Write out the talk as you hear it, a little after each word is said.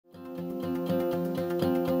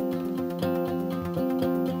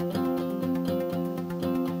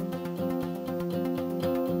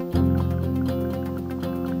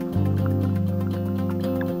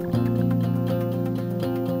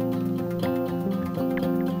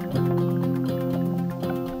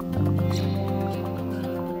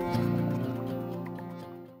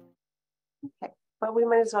Well, we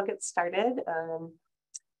might as well get started.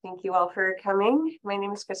 Thank you all for coming. My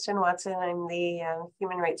name is Kristen Watson. I'm the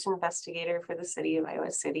human rights investigator for the city of Iowa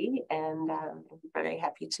City, and I'm very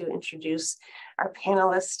happy to introduce our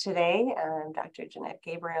panelists today. Dr. Jeanette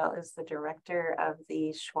Gabriel is the director of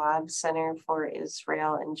the Schwab Center for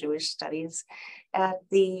Israel and Jewish Studies at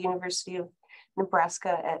the University of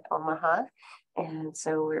Nebraska at Omaha. And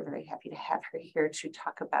so we're very happy to have her here to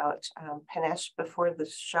talk about Panache before the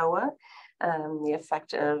Shoah, the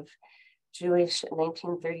effect of Jewish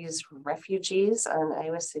 1930s refugees on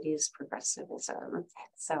Iowa City's progressivism.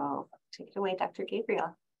 So take it away, Dr.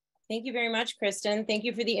 Gabriel. Thank you very much, Kristen. Thank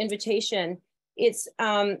you for the invitation. It's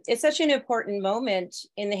such an important moment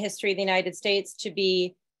in the history of the United States to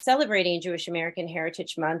be celebrating Jewish American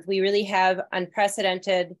Heritage Month. We really have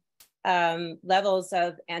unprecedented levels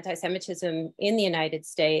of anti-Semitism in the United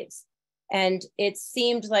States. And it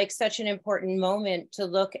seemed like such an important moment to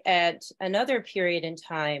look at another period in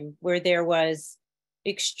time where there was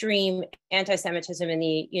extreme anti-Semitism in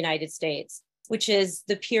the United States, which is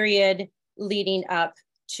the period leading up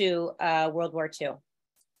to World War II.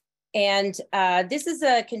 And this is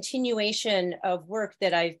a continuation of work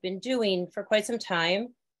that I've been doing for quite some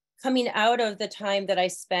time, coming out of the time that I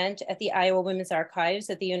spent at the Iowa Women's Archives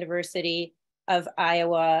at the University of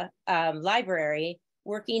Iowa Library,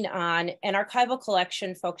 working on an archival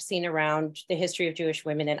collection focusing around the history of Jewish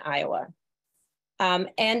women in Iowa.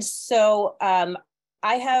 And so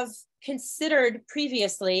I have considered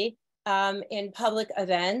previously in public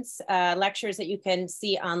events, lectures that you can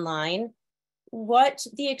see online, what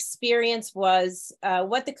the experience was,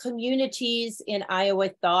 what the communities in Iowa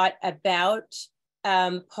thought about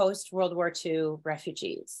post-World War II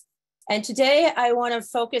refugees. And today I want to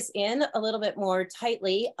focus in a little bit more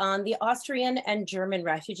tightly on the Austrian and German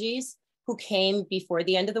refugees who came before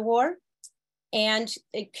the end of the war and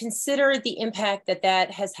consider the impact that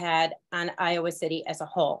that has had on Iowa City as a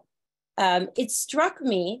whole. It struck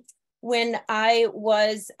me when I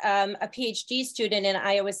was a PhD student in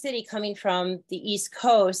Iowa City coming from the East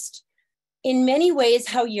Coast, in many ways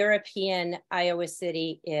how European Iowa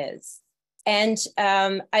City is. And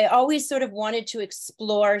I always sort of wanted to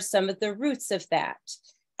explore some of the roots of that.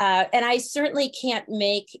 And I certainly can't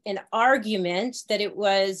make an argument that it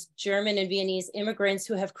was German and Viennese immigrants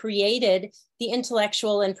who have created the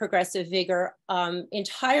intellectual and progressive vigor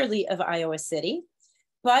entirely of Iowa City.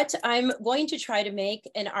 But I'm going to try to make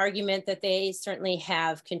an argument that they certainly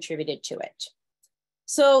have contributed to it.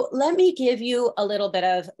 So let me give you a little bit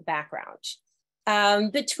of background.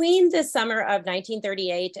 Between the summer of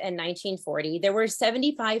 1938 and 1940, there were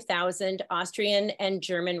 75,000 Austrian and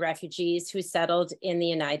German refugees who settled in the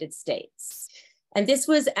United States. And this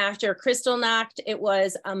was after Kristallnacht. It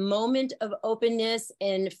was a moment of openness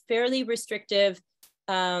in fairly restrictive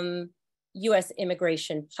US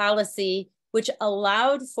immigration policy, which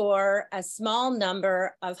allowed for a small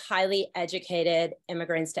number of highly educated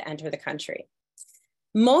immigrants to enter the country.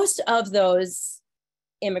 Most of those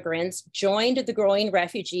immigrants joined the growing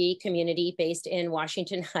refugee community based in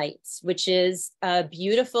Washington Heights, which is a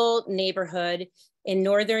beautiful neighborhood in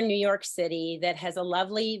northern New York City that has a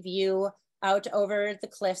lovely view out over the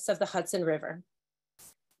cliffs of the Hudson River.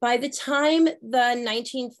 By the time the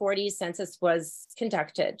 1940 census was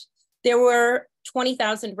conducted, there were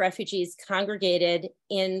 20,000 refugees congregated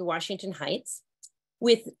in Washington Heights,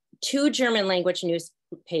 with 2 German language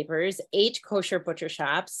newspapers, 8 kosher butcher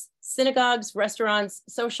shops, synagogues, restaurants,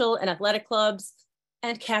 social and athletic clubs,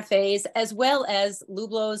 and cafes, as well as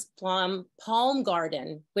Lublow's Palm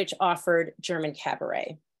Garden, which offered German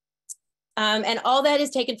cabaret. And all that is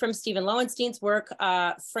taken from Stephen Lowenstein's work,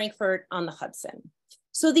 Frankfurt on the Hudson.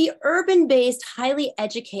 So the urban-based, highly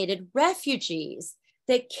educated refugees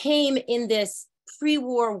that came in this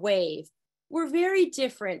pre-war wave were very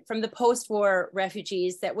different from the post-war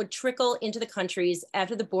refugees that would trickle into the countries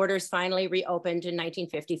after the borders finally reopened in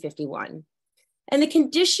 1950-51. And the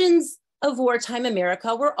conditions of wartime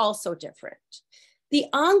America were also different. The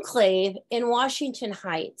enclave in Washington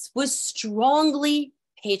Heights was strongly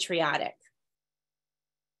patriotic.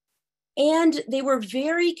 And they were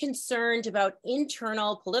very concerned about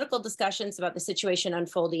internal political discussions about the situation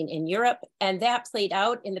unfolding in Europe. And that played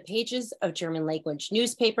out in the pages of German language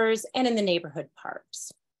newspapers and in the neighborhood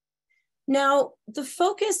parks. Now, the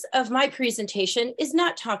focus of my presentation is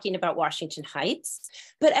not talking about Washington Heights,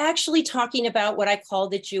 but actually talking about what I call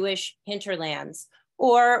the Jewish hinterlands,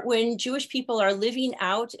 or when Jewish people are living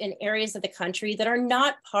out in areas of the country that are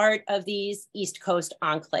not part of these East Coast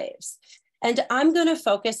enclaves. And I'm going to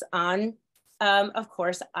focus on of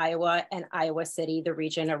course, Iowa and Iowa City, the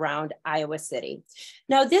region around Iowa City.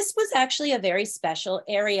 Now, this was actually a very special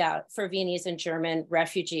area for Viennese and German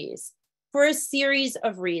refugees for a series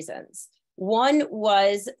of reasons. One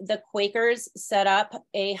was the Quakers set up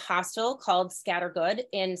a hostel called Scattergood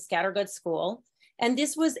in Scattergood School. And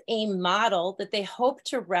this was a model that they hoped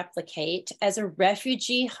to replicate as a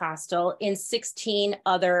refugee hostel in 16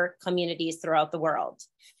 other communities throughout the world.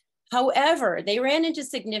 However, they ran into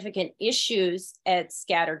significant issues at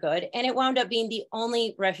Scattergood, and it wound up being the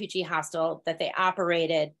only refugee hostel that they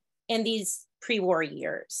operated in these pre-war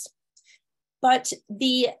years. But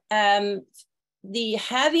the having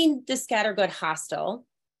the Scattergood hostel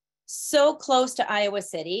so close to Iowa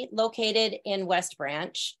City, located in West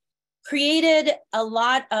Branch, created a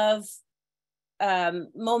lot of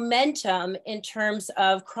momentum in terms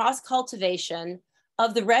of cross-cultivation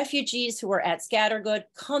of the refugees who were at Scattergood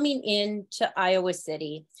coming into Iowa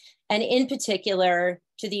City, and in particular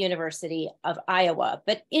to the University of Iowa,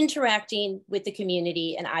 but interacting with the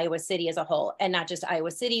community in Iowa City as a whole, and not just Iowa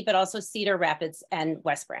City, but also Cedar Rapids and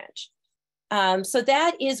West Branch. So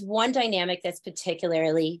that is one dynamic that's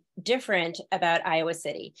particularly different about Iowa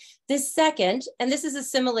City. The second, and this is a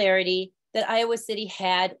similarity that Iowa City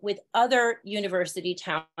had with other university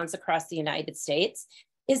towns across the United States,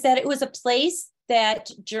 is that it was a place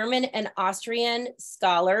that German and Austrian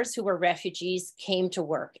scholars who were refugees came to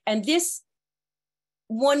work. And this,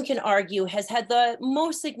 one can argue, has had the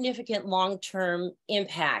most significant long-term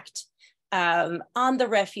impact on the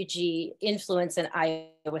refugee influence in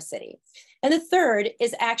Iowa City. And the third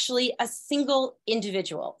is actually a single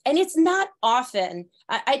individual. And it's not often,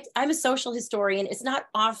 I'm a social historian, it's not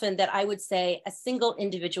often that I would say a single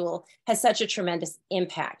individual has such a tremendous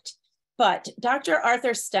impact. But Dr.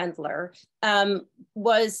 Arthur Stendler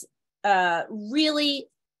was really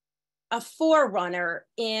a forerunner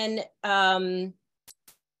in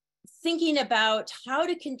thinking about how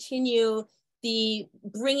to continue the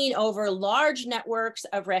bringing over large networks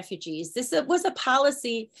of refugees. This was a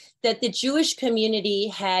policy that the Jewish community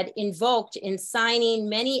had invoked in signing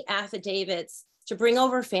many affidavits to bring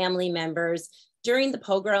over family members during the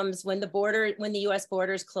pogroms when the US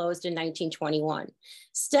borders closed in 1921.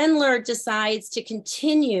 Stendler decides to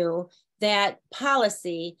continue that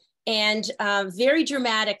policy and very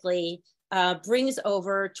dramatically brings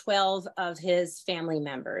over 12 of his family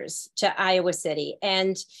members to Iowa City.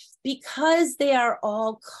 And because they are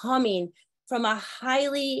all coming from a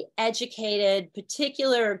highly educated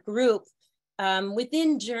particular group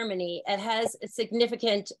within Germany, it has a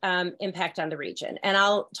significant impact on the region. And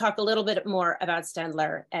I'll talk a little bit more about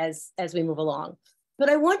Stendler as we move along. But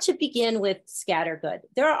I want to begin with Scattergood.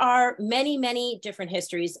 There are many, many different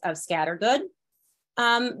histories of Scattergood,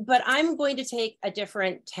 but I'm going to take a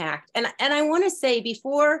different tact. And I want to say,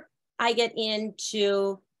 before I get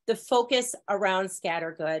into the focus around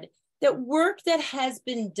Scattergood, that work that has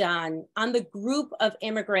been done on the group of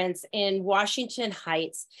immigrants in Washington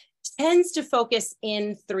Heights tends to focus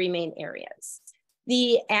in three main areas.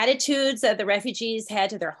 The attitudes that the refugees had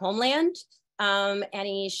to their homeland.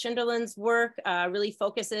 Annie Schinderlin's work really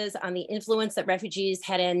focuses on the influence that refugees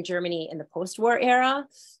had in Germany in the post-war era.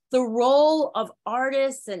 The role of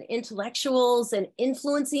artists and intellectuals in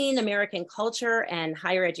influencing American culture and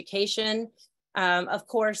higher education. Of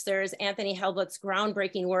course, there's Anthony Helmut's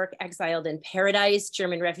groundbreaking work, Exiled in Paradise,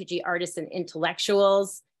 German refugee artists and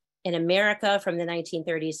intellectuals in America from the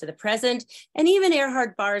 1930s to the present, and even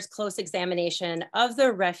Erhard Bahr's close examination of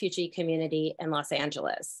the refugee community in Los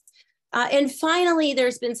Angeles. And finally,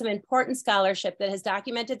 there's been some important scholarship that has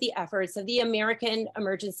documented the efforts of the American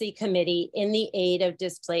Emergency Committee in the aid of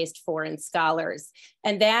displaced foreign scholars.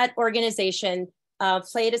 And that organization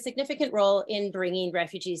played a significant role in bringing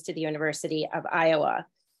refugees to the University of Iowa.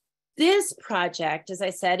 This project, as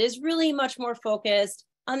I said, is really much more focused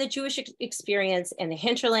on the Jewish experience in the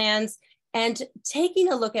hinterlands and taking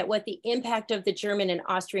a look at what the impact of the German and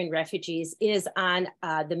Austrian refugees is on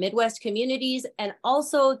the Midwest communities and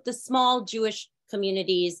also the small Jewish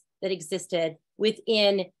communities that existed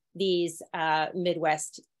within these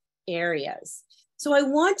Midwest areas. So I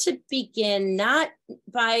want to begin not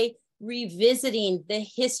by revisiting the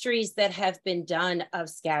histories that have been done of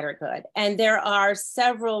Scattergood, and there are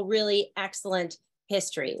several really excellent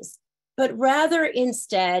histories, but rather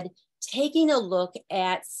instead taking a look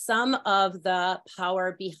at some of the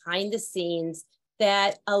power behind the scenes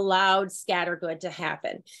that allowed Scattergood to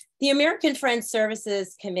happen. The American Friends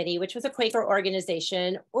Services Committee, which was a Quaker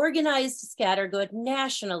organization, organized Scattergood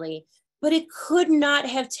nationally, but it could not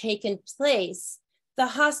have taken place. The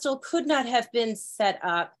hostel could not have been set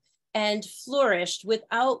up and flourished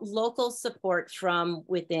without local support from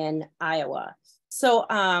within Iowa. So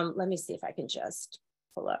let me see if I can just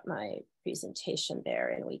pull up my presentation there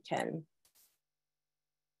and we can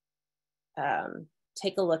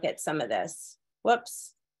take a look at some of this.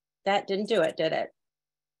 Whoops, that didn't do it, did it?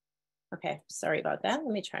 Okay, sorry about that.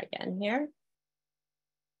 Let me try again here.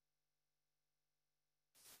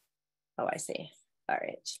 Oh, I see. All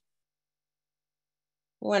right.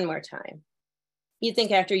 One more time. You'd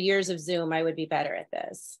think after years of Zoom, I would be better at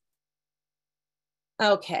this.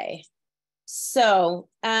 Okay. So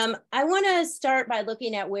I want to start by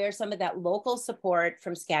looking at where some of that local support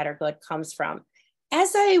from Scattergood comes from.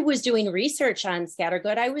 As I was doing research on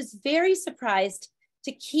Scattergood, I was very surprised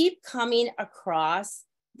to keep coming across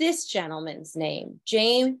this gentleman's name,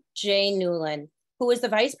 James J. Newland, who was the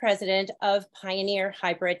vice president of Pioneer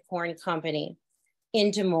Hybrid Corn Company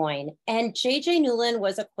in Des Moines. And J.J. Newland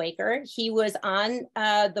was a Quaker. He was on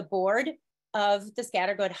the board of the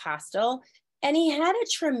Scattergood Hostel, and he had a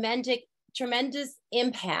tremendous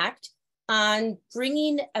impact on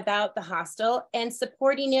bringing about the hostel and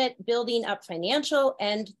supporting it, building up financial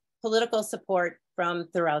and political support from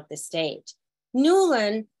throughout the state.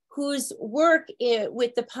 Newland, whose work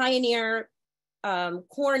with the Pioneer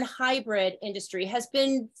corn hybrid industry has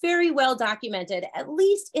been very well documented, at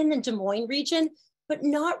least in the Des Moines region, but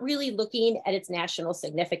not really looking at its national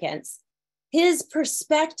significance. His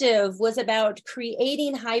perspective was about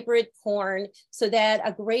creating hybrid corn so that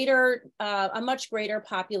a much greater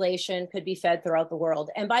population could be fed throughout the world.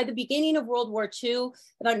 And by the beginning of World War II,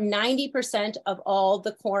 about 90% of all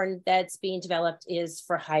the corn that's being developed is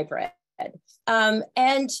for hybrid.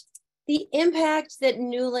 And the impact that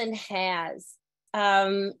Newland has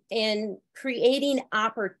in creating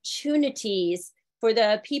opportunities for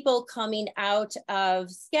the people coming out of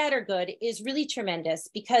Scattergood is really tremendous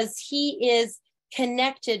because he is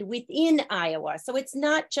connected within Iowa. So it's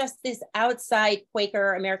not just this outside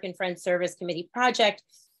Quaker American Friends Service Committee project,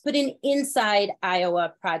 but an inside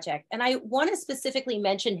Iowa project. And I want to specifically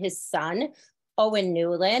mention his son, Owen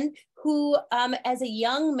Newland, who as a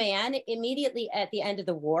young man, immediately at the end of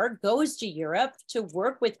the war, goes to Europe to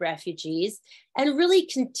work with refugees and really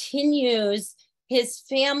continues his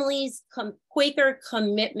family's Quaker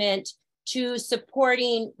commitment to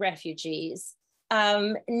supporting refugees,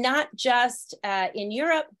 not just in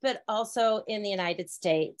Europe, but also in the United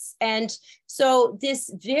States. And so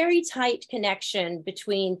this very tight connection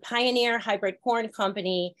between Pioneer Hybrid Corn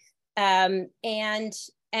Company and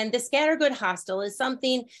the Scattergood Hostel is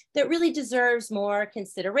something that really deserves more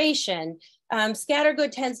consideration.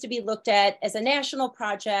 Scattergood tends to be looked at as a national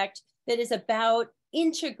project that is about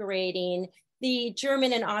integrating the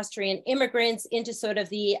German and Austrian immigrants into sort of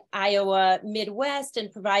the Iowa Midwest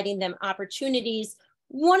and providing them opportunities.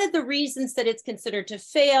 One of the reasons that it's considered to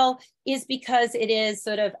fail is because it is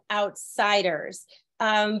sort of outsiders.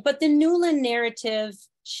 But the Newland narrative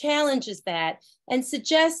challenges that and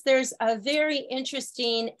suggests there's a very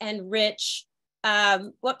interesting and rich,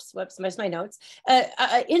 where's my notes?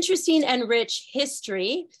 Interesting and rich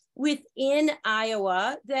history within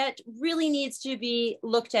Iowa that really needs to be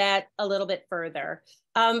looked at a little bit further.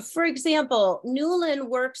 For example, Newland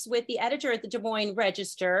works with the editor at the Des Moines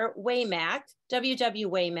Register, Waymack,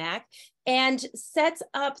 W.W. Waymack, and sets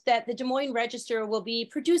up that the Des Moines Register will be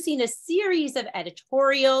producing a series of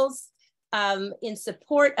editorials in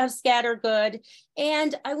support of Scattergood.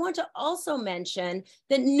 And I want to also mention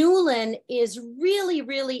that Newland is really,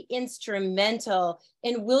 really instrumental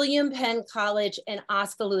in William Penn College in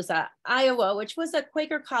Oskaloosa, Iowa, which was a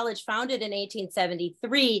Quaker college founded in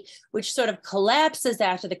 1873, which sort of collapses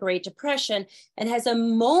after the Great Depression and has a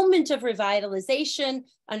moment of revitalization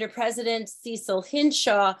under President Cecil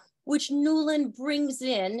Hinshaw, which Newland brings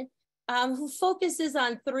in, who focuses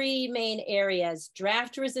on three main areas: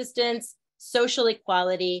 draft resistance, social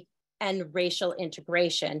equality, and racial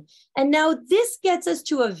integration. And now this gets us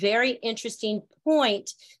to a very interesting point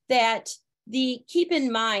that keep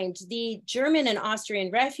in mind, the German and Austrian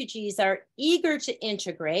refugees are eager to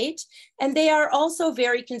integrate, and they are also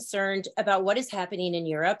very concerned about what is happening in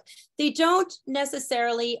Europe. They don't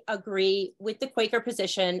necessarily agree with the Quaker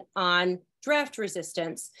position on draft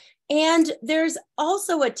resistance. And there's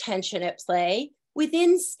also a tension at play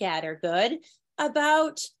within Scattergood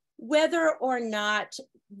about whether or not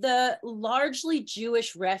the largely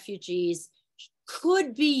Jewish refugees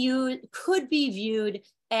could be viewed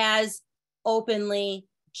as openly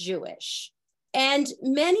Jewish. And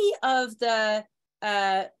many of the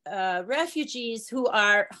refugees who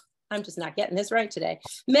are, I'm just not getting this right today,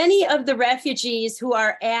 many of the refugees who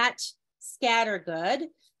are at Scattergood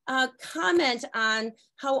comment on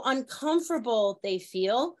how uncomfortable they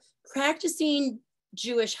feel practicing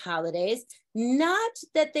Jewish holidays, not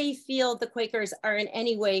that they feel the Quakers are in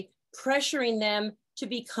any way pressuring them to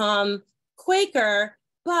become Quaker,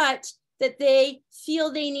 but that they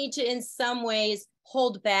feel they need to, in some ways,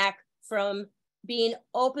 hold back from being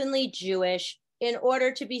openly Jewish in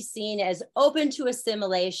order to be seen as open to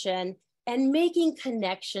assimilation and making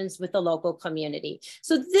connections with the local community.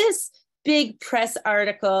 So this big press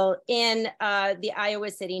article in the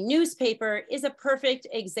Iowa City newspaper is a perfect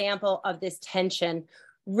example of this tension.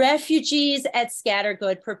 Refugees at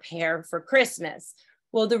Scattergood prepare for Christmas.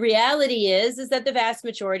 Well, the reality is that the vast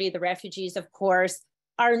majority of the refugees, of course,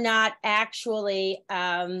 are not actually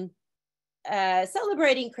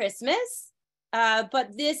celebrating Christmas,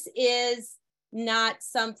 but this is not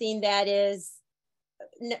something that is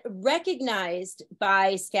recognized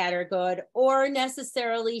by Scattergood or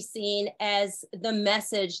necessarily seen as the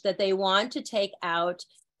message that they want to take out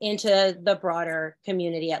into the broader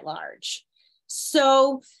community at large.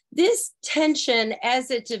 So this tension,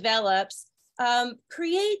 as it develops,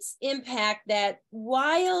 creates impact that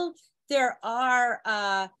while there are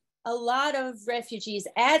a lot of refugees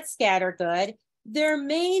at Scattergood, their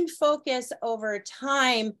main focus over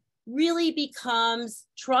time really becomes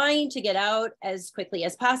trying to get out as quickly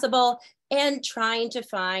as possible and trying to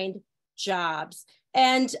find jobs.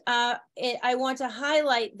 And I want to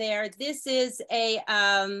highlight there, this is a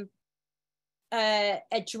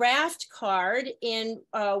draft card in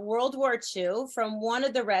World War II from one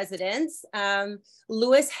of the residents,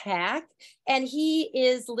 Lewis Hack, and he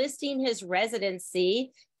is listing his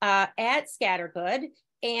residency at Scattergood.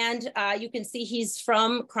 And you can see he's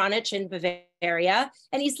from Panache in Bavaria,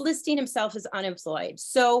 and he's listing himself as unemployed.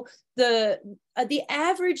 So the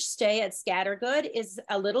average stay at Scattergood is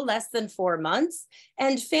a little less than 4 months,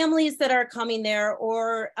 and families that are coming there,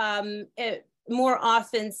 or more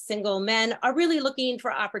often single men, are really looking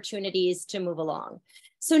for opportunities to move along.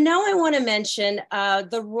 So now I want to mention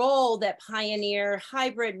the role that Pioneer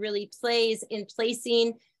Hybrid really plays in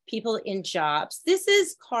placing people in jobs. This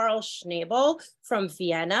is Carl Schnabel from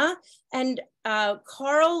Vienna, and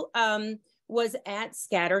Carl was at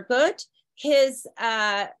Scattergood. His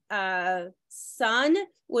son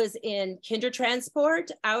was in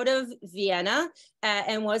Kindertransport out of Vienna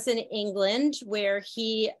and was in England, where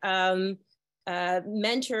he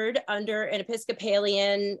mentored under an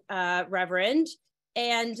Episcopalian reverend.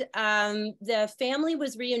 And the family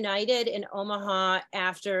was reunited in Omaha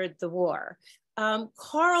after the war.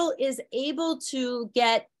 Carl is able to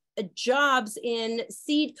get jobs in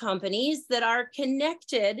seed companies that are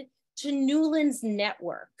connected to Newland's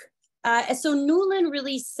network. So Newland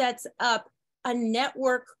really sets up a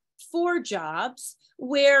network for jobs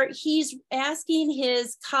where he's asking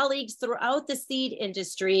his colleagues throughout the seed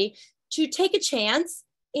industry to take a chance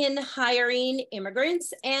in hiring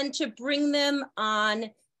immigrants and to bring them on.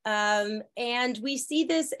 And we see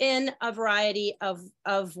this in a variety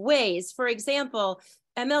of ways. For example,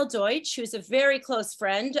 M.L. Deutsch, who's a very close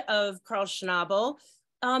friend of Carl Schnabel,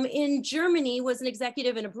 in Germany was an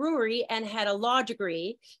executive in a brewery and had a law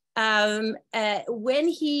degree. When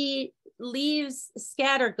he leaves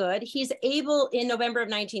Scattergood, he's able, in November of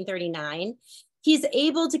 1939, he's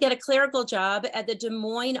able to get a clerical job at the Des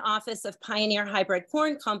Moines office of Pioneer Hybrid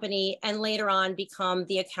Corn Company, and later on become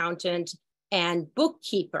the accountant and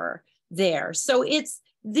bookkeeper there. So it's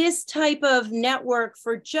this type of network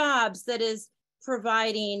for jobs that is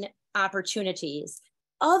providing opportunities.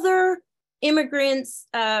 Other immigrants,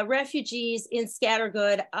 refugees in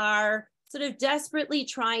Scattergood are sort of desperately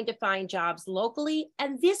trying to find jobs locally,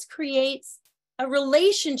 and this creates a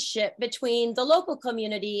relationship between the local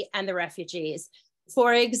community and the refugees.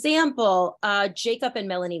 For example, Jacob and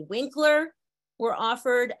Melanie Winkler were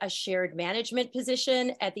offered a shared management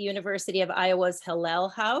position at the University of Iowa's Hillel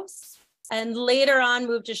House, and later on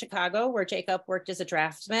moved to Chicago, where Jacob worked as a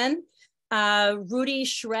draftsman. Rudy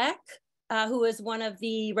Schreck, who was one of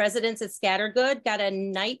the residents at Scattergood, got a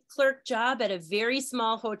night clerk job at a very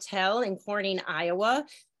small hotel in Corning, Iowa,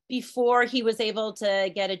 before he was able to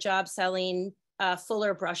get a job selling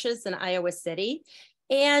Fuller brushes in Iowa City.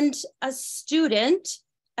 And a student,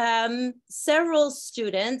 several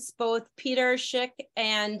students, both Peter Schick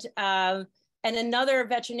and another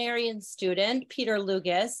veterinarian student, Peter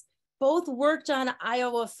Lugas, both worked on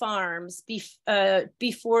Iowa farms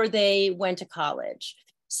before they went to college.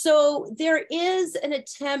 So there is an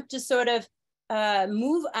attempt to sort of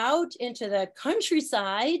move out into the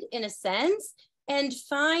countryside, in a sense, and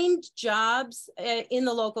find jobs in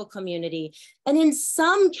the local community. And in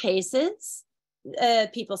some cases,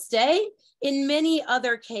 people stay. In many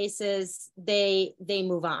other cases, they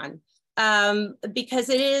move on. because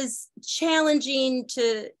it is challenging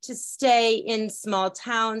to stay in small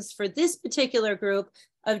towns for this particular group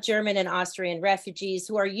of German and Austrian refugees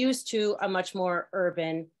who are used to a much more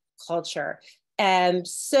urban culture.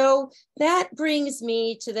 So that brings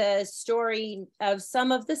me to the story of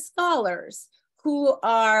some of the scholars who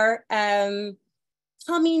are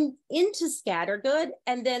coming into Scattergood,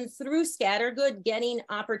 and then through Scattergood getting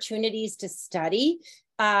opportunities to study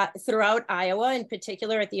throughout Iowa, in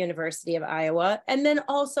particular at the University of Iowa, and then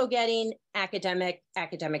also getting academic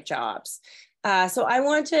jobs. So I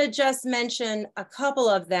want to just mention a couple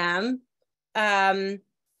of them.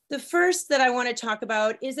 The first that I want to talk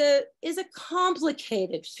about is a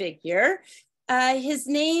complicated figure. His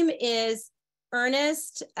name is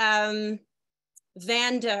Ernest van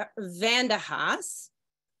de Haas,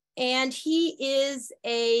 and he is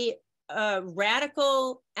a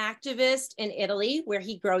radical activist in Italy, where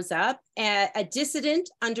he grows up, a dissident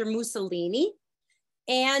under Mussolini.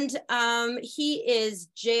 And he is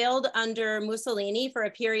jailed under Mussolini for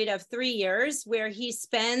a period of 3 years, where he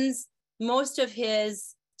spends most of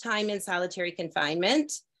his time in solitary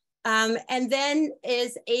confinement, and then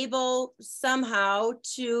is able somehow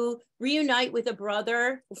to reunite with a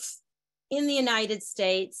brother in the United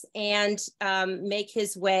States and make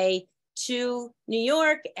his way to New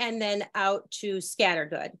York and then out to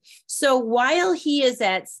Scattergood. So while he is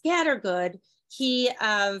at Scattergood, he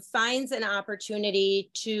finds an opportunity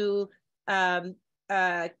to go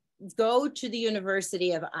to the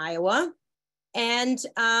University of Iowa, and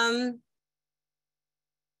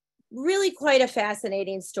really quite a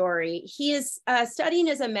fascinating story. He is studying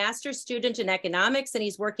as a master's student in economics, and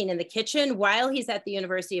he's working in the kitchen while he's at the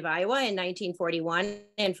University of Iowa in 1941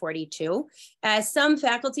 and 42. Some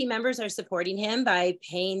faculty members are supporting him by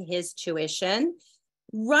paying his tuition.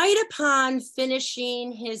 Right upon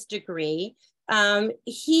finishing his degree,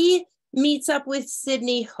 he meets up with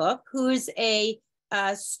Sidney Hook, who's a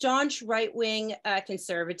staunch right-wing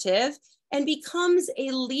conservative, and becomes a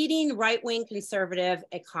leading right-wing conservative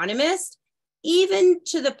economist, even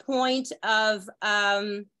to the point of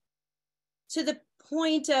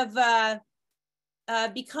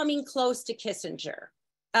becoming close to Kissinger.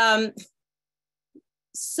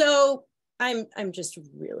 So I'm just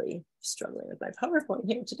really struggling with my PowerPoint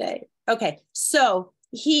here today. Okay, so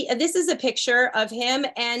this is a picture of him,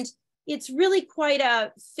 and it's really quite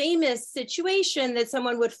a famous situation that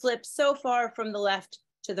someone would flip so far from the left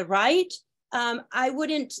to the right. I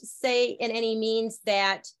wouldn't say in any means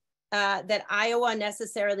that that Iowa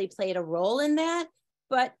necessarily played a role in that,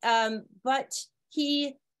 but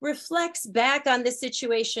he reflects back on the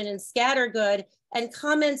situation in Scattergood and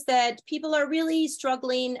comments that people are really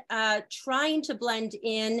struggling, trying to blend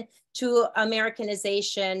in to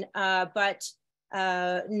Americanization, but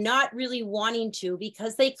not really wanting to,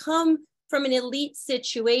 because they come from an elite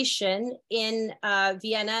situation in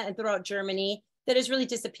Vienna and throughout Germany that has really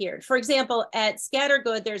disappeared. For example, at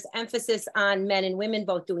Scattergood, there's emphasis on men and women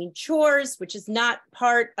both doing chores, which is not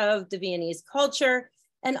part of the Viennese culture,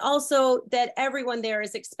 and also that everyone there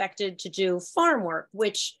is expected to do farm work,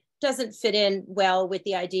 which doesn't fit in well with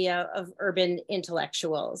the idea of urban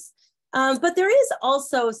intellectuals. But there is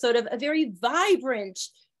also sort of a very vibrant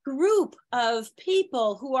group of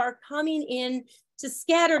people who are coming in to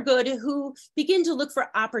Scattergood, who begin to look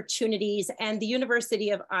for opportunities, and the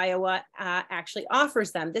University of Iowa actually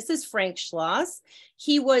offers them. This is Frank Schloss.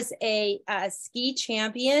 He was a ski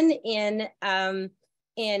champion in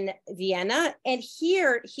Vienna, and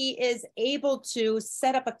here he is able to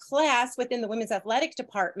set up a class within the women's athletic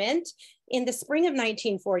department in the spring of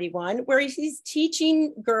 1941, where he's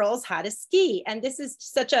teaching girls how to ski. And this is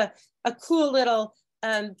such a cool little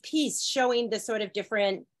piece showing the sort of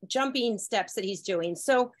different jumping steps that he's doing.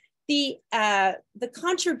 So the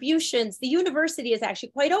contributions, the university is actually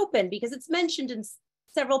quite open, because it's mentioned in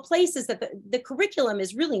several places that the curriculum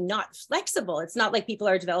is really not flexible. It's not like people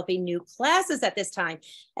are developing new classes at this time.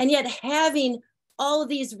 And yet having all of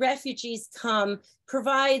these refugees come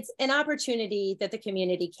provides an opportunity that the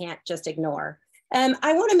community can't just ignore.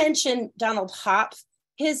 I want to mention Donald Hopf.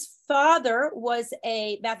 His father was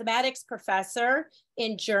a mathematics professor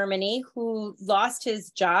in Germany who lost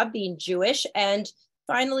his job being Jewish and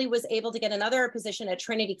finally was able to get another position at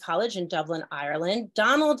Trinity College in Dublin, Ireland.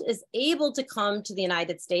 Donald is able to come to the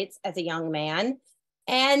United States as a young man,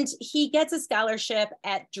 and he gets a scholarship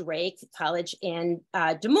at Drake College in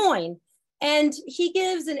Des Moines. And he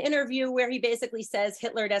gives an interview where he basically says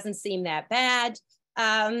Hitler doesn't seem that bad.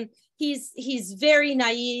 He's very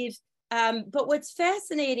naive. But what's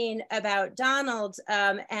fascinating about Donald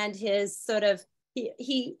and his sort of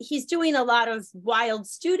he's doing a lot of wild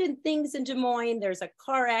student things in Des Moines. There's a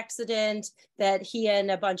car accident that he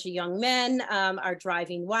and a bunch of young men are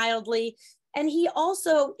driving wildly. And he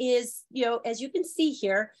also is, as you can see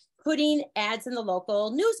here, putting ads in the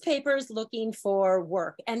local newspapers looking for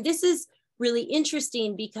work. And this is really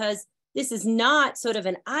interesting because this is not sort of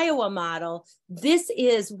an Iowa model. This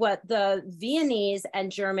is what the Viennese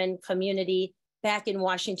and German community back in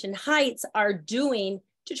Washington Heights are doing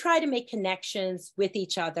to try to make connections with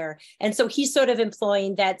each other. And so he's sort of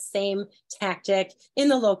employing that same tactic in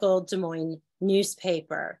the local Des Moines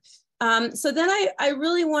newspaper. So then I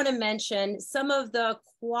really want to mention some of the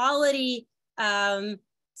quality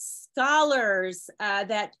scholars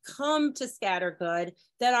that come to Scattergood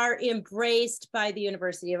that are embraced by the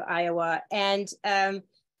University of Iowa. And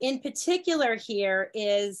in particular here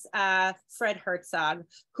is Fred Herzog,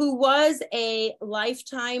 who was a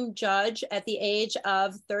lifetime judge at the age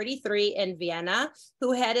of 33 in Vienna,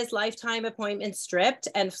 who had his lifetime appointment stripped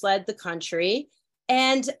and fled the country.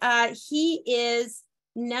 And he is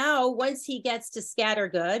now, once he gets to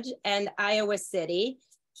Scattergood and Iowa City,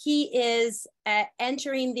 he is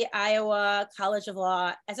entering the Iowa College of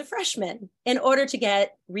Law as a freshman in order to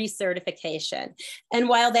get recertification. And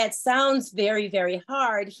while that sounds very, very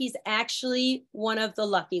hard, he's actually one of the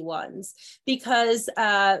lucky ones because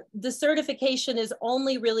the certification is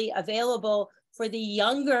only really available for the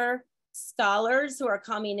younger scholars who are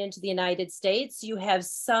coming into the United States. You have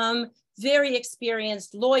some very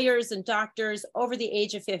experienced lawyers and doctors over the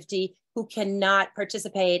age of 50 who cannot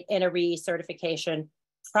participate in a recertification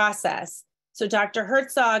process. So Dr.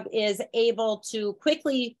 Herzog is able to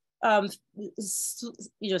quickly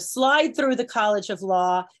slide through the College of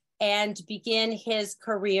Law and begin his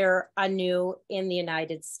career anew in the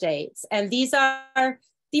United States. And these are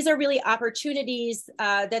really opportunities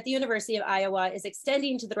that the University of Iowa is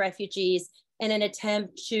extending to the refugees in an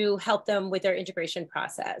attempt to help them with their integration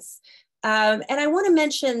process. And I want to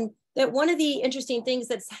mention that one of the interesting things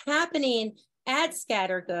that's happening at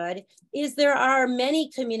Scattergood is there are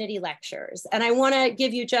many community lectures. And I want to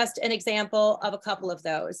give you just an example of a couple of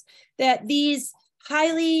those, that these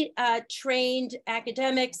highly trained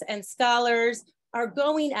academics and scholars are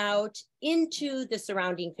going out into the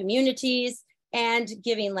surrounding communities and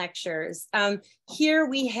giving lectures. Here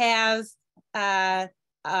we have a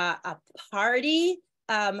party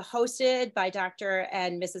hosted by Dr.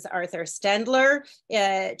 and Mrs. Arthur Stendler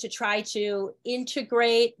to try to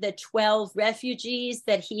integrate the 12 refugees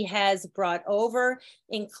that he has brought over,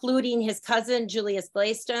 including his cousin, Julius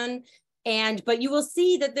Glayston. But you will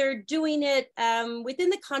see that they're doing it within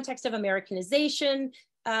the context of Americanization.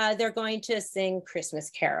 They're going to sing Christmas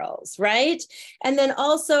carols, right? And then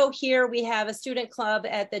also here we have a student club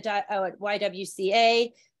at the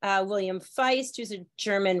YWCA, William Feist, who's a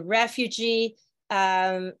German refugee,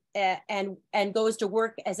 and goes to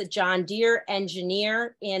work as a John Deere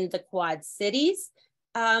engineer in the Quad Cities,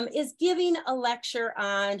 is giving a lecture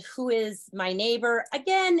on Who is My Neighbor,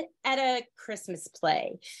 again, at a Christmas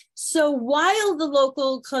play. So while the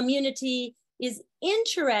local community is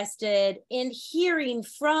interested in hearing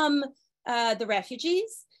from the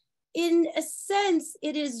refugees, in a sense,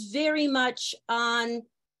 it is very much on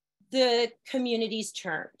the community's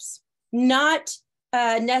terms, not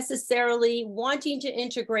necessarily wanting to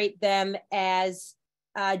integrate them as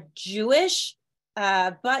Jewish,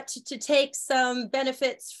 but to take some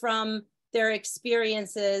benefits from their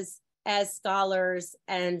experiences as scholars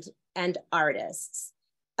and artists.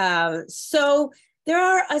 So there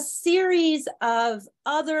are a series of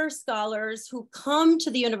other scholars who come to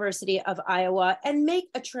the University of Iowa and make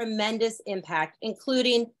a tremendous impact,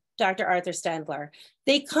 including Dr. Arthur Stendler.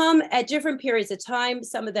 They come at different periods of time,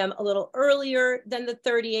 some of them a little earlier than the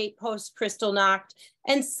 38 post-Kristallnacht,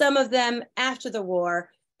 and some of them after the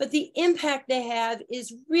war. But the impact they have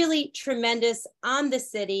is really tremendous on the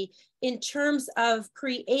city in terms of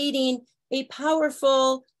creating a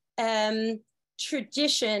powerful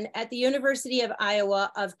tradition at the University of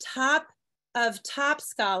Iowa of top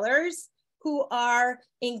scholars who are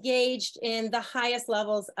engaged in the highest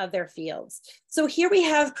levels of their fields. So here we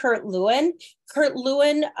have Kurt Lewin. Kurt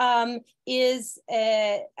Lewin is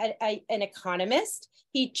an economist.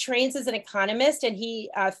 He trains as an economist and he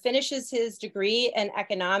finishes his degree in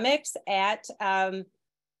economics at the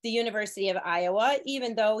University of Iowa,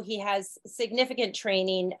 even though he has significant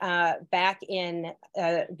training back in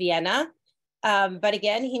Vienna. But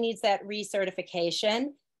again, he needs that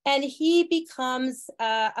recertification. And he becomes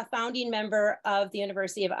a founding member of the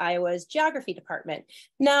University of Iowa's geography department.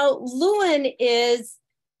 Now, Lewin is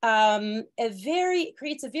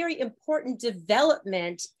creates a very important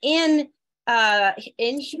development in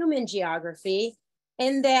human geography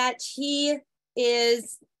in that he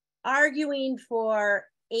is arguing for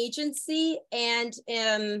agency and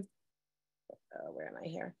where am I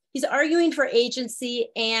here? He's arguing for agency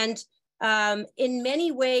and in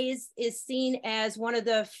many ways is seen as one of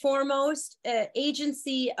the foremost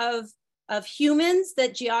agency of humans,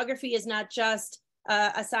 that geography is not just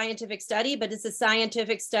a scientific study, but it's a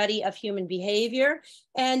scientific study of human behavior.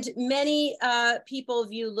 And many people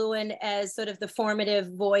view Lewin as sort of the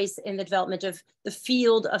formative voice in the development of the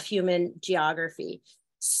field of human geography.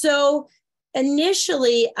 So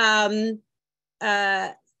initially,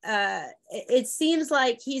 it seems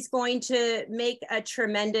like he's going to make a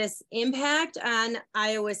tremendous impact on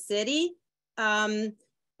Iowa City,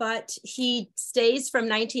 but he stays from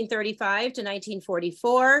 1935 to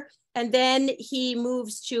 1944, and then he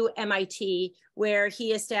moves to MIT, where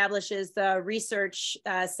he establishes the Research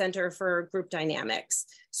Center for Group Dynamics.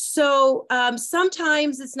 So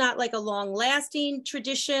sometimes it's not like a long-lasting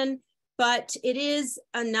tradition, but it is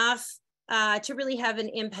enough to really have an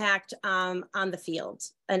impact on the field.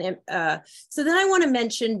 And so then I want to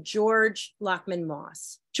mention George Lockman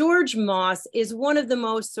Moss. George Moss is one of the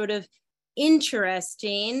most sort of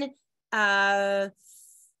interesting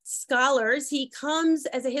scholars. He comes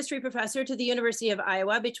as a history professor to the University of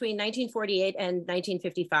Iowa between 1948 and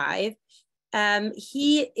 1955.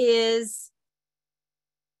 He is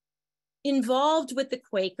involved with the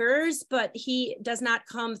Quakers, but he does not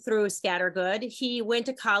come through scattergood. He went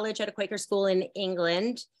to college at a Quaker school in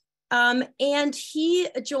England, and he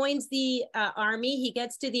joins the Army. He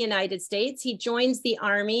gets to the United States. He joins the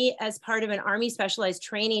Army as part of an Army specialized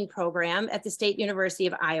training program at the State University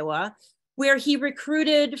of Iowa, where he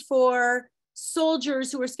recruited for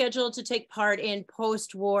soldiers who were scheduled to take part in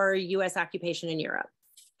post-war US occupation in Europe.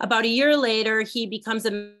 About a year later, he becomes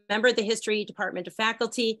a member of the history department of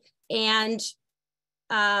faculty, and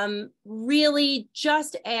really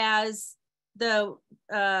just as the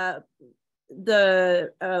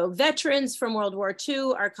veterans from World War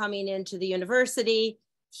II are coming into the university,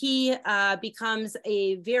 he becomes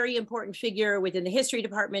a very important figure within the history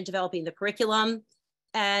department, developing the curriculum,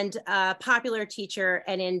 and a popular teacher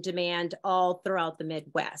and in demand all throughout the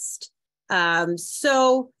Midwest.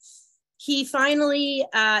 So he finally,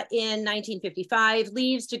 in 1955,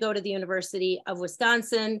 leaves to go to the University of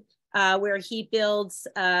Wisconsin, where he builds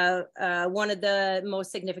one of the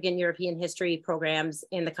most significant European history programs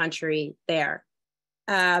in the country there.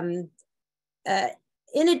 In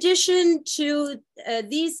addition to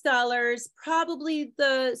these scholars, probably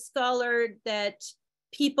the scholar that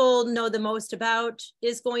people know the most about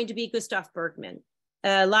is going to be Gustav Bergman.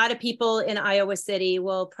 A lot of people in Iowa City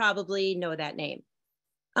will probably know that name.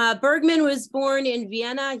 Bergman was born in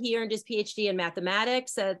Vienna. He earned his PhD in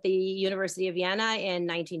mathematics at the University of Vienna in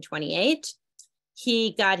 1928.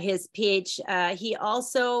 He got his PhD. He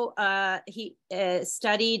also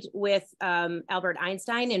studied with Albert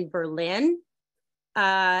Einstein in Berlin.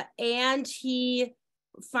 And he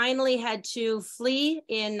finally had to flee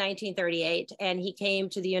in 1938. And he came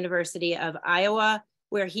to the University of Iowa,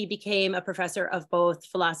 where he became a professor of both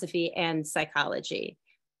philosophy and psychology.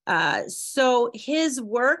 So his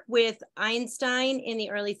work with Einstein in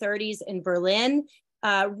the early 30s in Berlin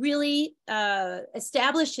really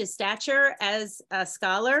established his stature as a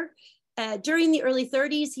scholar. During the early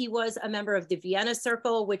 30s, he was a member of the Vienna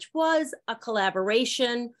Circle, which was a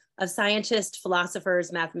collaboration of scientists,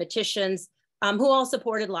 philosophers, mathematicians, who all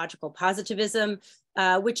supported logical positivism,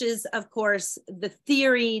 which is, of course, the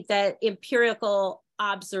theory that empirical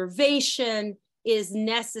observation is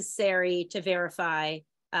necessary to verify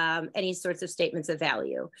any sorts of statements of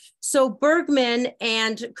value. So Bergman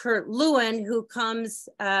and Kurt Lewin, who comes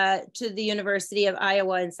to the University of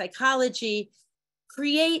Iowa in psychology,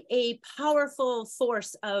 create a powerful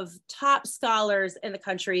force of top scholars in the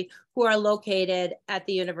country who are located at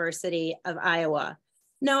the University of Iowa.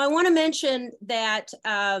 Now, I want to mention that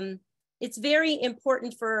it's very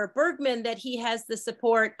important for Bergman that he has the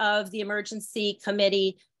support of the Emergency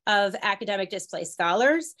Committee of Academic Displaced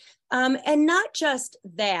Scholars. And not just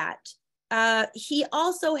that, he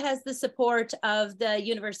also has the support of the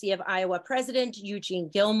University of Iowa president, Eugene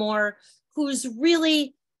Gilmore, who's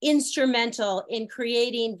really instrumental in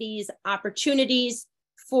creating these opportunities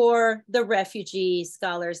for the refugee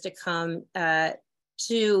scholars to come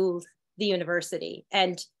to the university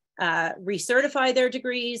and recertify their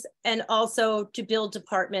degrees, and also to build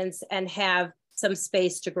departments and have some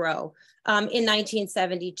space to grow. In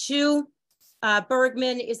 1972,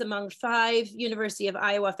 Bergman is among 5 University of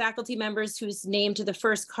Iowa faculty members who's named to the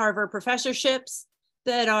first Carver professorships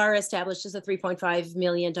that are established as a $3.5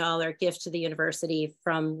 million gift to the university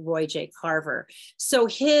from Roy J. Carver. So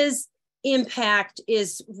his impact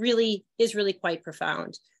is really quite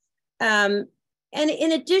profound. And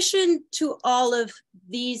in addition to all of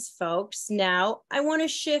these folks, now I want to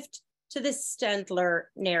shift to the Stendler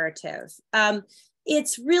narrative.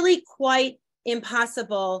 It's really quite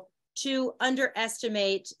impossible to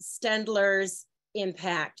underestimate Stendler's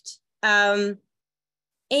impact and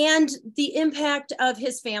the impact of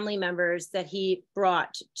his family members that he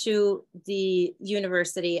brought to the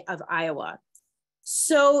University of Iowa.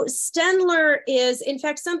 So Stendler is, in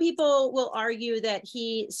fact, some people will argue that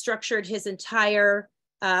he structured his entire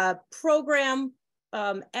program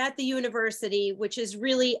at the university, which is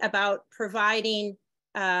really about providing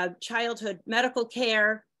childhood medical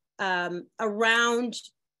care around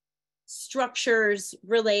structures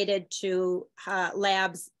related to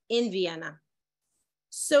labs in Vienna.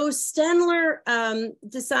 So Stendler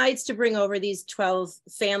decides to bring over these 12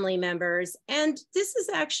 family members, and this is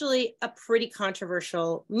actually a pretty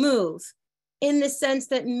controversial move in the sense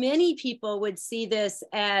that many people would see this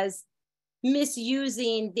as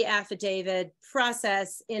misusing the affidavit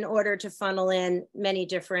process in order to funnel in many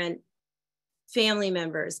different family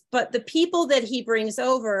members. But the people that he brings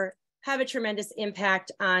over have a tremendous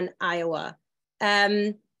impact on Iowa.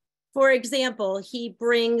 For example, he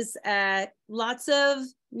brings lots of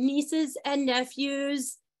nieces and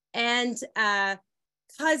nephews and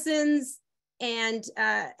cousins, and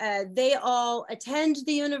they all attend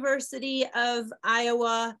the University of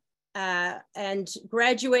Iowa and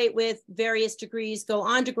graduate with various degrees, go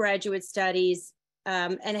on to graduate studies,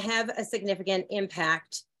 and have a significant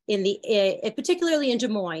impact in particularly in Des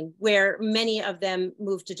Moines, where many of them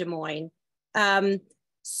moved to Des Moines.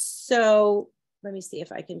 So let me see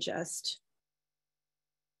if I can just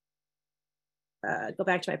go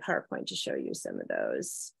back to my PowerPoint to show you some of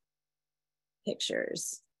those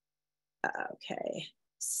pictures. Okay,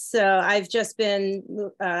 so I've just been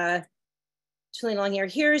tooling along here.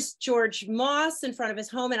 Here's George Moss in front of his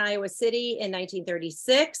home in Iowa City in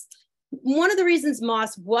 1936. One of the reasons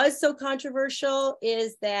Moss was so controversial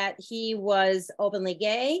is that he was openly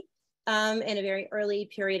gay in a very early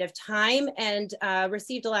period of time and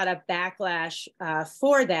received a lot of backlash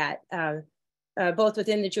for that, both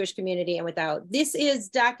within the Jewish community and without. This is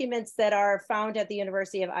documents that are found at the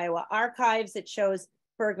University of Iowa archives. It shows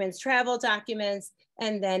Bergman's travel documents,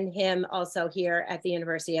 and then him also here at the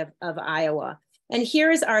University of Iowa. And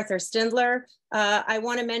here is Arthur Stendler. I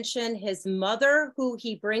want to mention his mother, who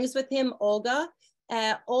he brings with him, Olga.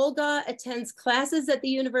 Olga attends classes at the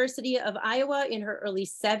University of Iowa in her early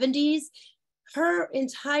 70s. Her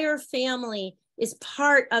entire family is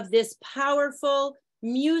part of this powerful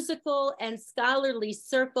musical and scholarly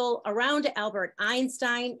circle around Albert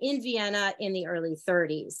Einstein in Vienna in the early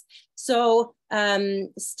 30s. So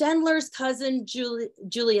Stendler's cousin,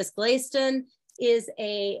 Julius Glaiston, is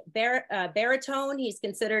a baritone. He's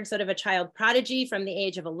considered sort of a child prodigy from the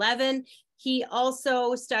age of 11. He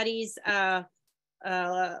also studies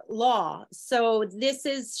law. So this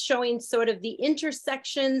is showing sort of the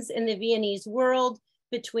intersections in the Viennese world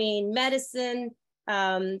between medicine,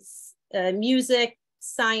 music,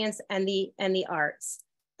 science, and the arts.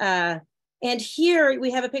 And here we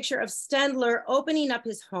have a picture of Stendler opening up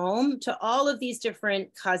his home to all of these different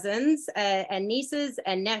cousins and nieces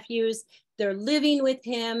and nephews. They're living with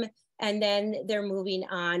him, and then they're moving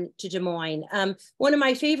on to Des Moines. One of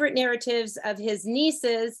my favorite narratives of his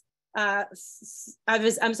nieces, of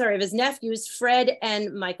his nephews, Fred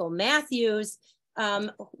and Michael Matthews,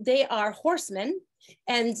 they are horsemen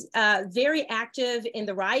and very active in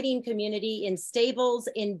the riding community, in stables,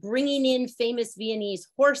 in bringing in famous Viennese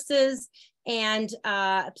horses, and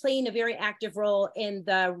playing a very active role in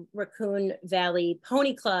the Raccoon Valley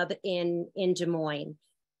Pony Club in Des Moines.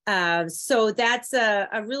 So that's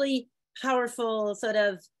a really powerful sort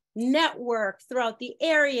of network throughout the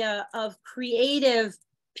area of creative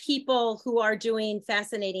people who are doing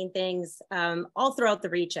fascinating things all throughout the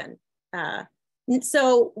region.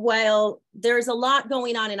 So while there's a lot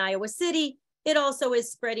going on in Iowa City, it also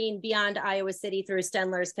is spreading beyond Iowa City through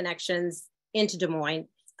Stendler's connections into Des Moines.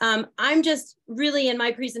 I'm just really in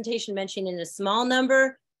my presentation mentioning a small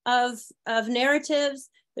number of narratives.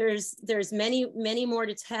 There's many more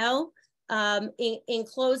to tell. In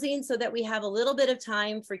closing, so that we have a little bit of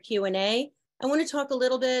time for Q&A, I want to talk a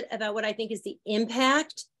little bit about what I think is the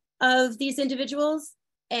impact of these individuals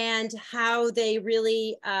and how they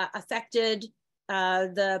really affected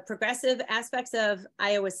the progressive aspects of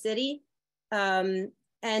Iowa City. And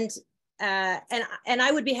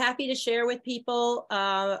I would be happy to share with people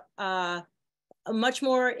much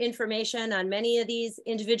more information on many of these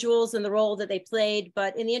individuals and the role that they played.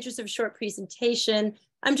 But in the interest of a short presentation,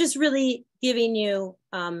 I'm just really giving you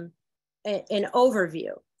an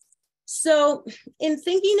overview. So in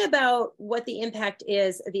thinking about what the impact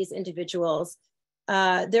is of these individuals,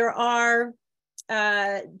 there are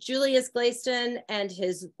Julius Glaiston and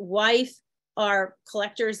his wife are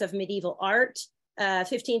collectors of medieval art,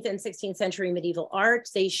 15th and 16th century medieval art.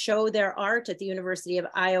 They show their art at the University of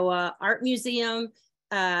Iowa Art Museum,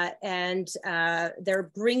 and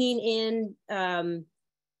they're bringing in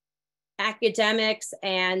academics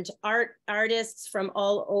and artists from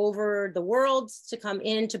all over the world to come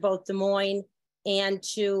into both Des Moines and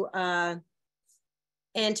to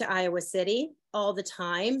Iowa City all the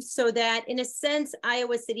time, so that in a sense,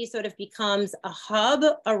 Iowa City sort of becomes a hub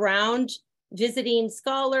around visiting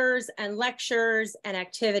scholars and lectures and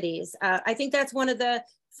activities. I think that's one of the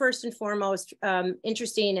first and foremost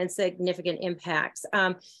interesting and significant impacts.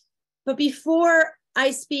 But before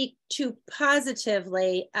I speak too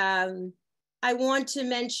positively, I want to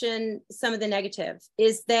mention some of the negative,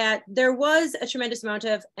 is that there was a tremendous amount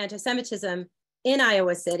of anti-Semitism in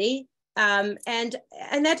Iowa City. And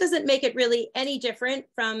that doesn't make it really any different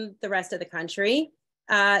from the rest of the country.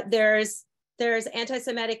 There's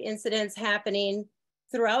anti-Semitic incidents happening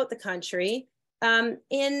throughout the country. In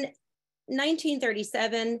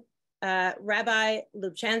 1937, Rabbi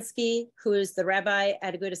Lubchansky, who's the rabbi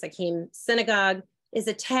at Agudas Hakim Synagogue, is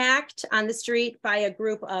attacked on the street by a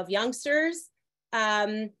group of youngsters.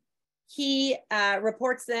 He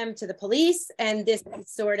reports them to the police, and this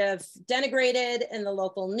is sort of denigrated in the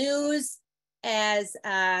local news as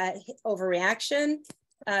overreaction.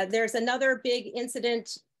 There's another big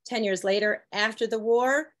incident 10 years later after the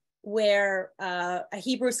war, where a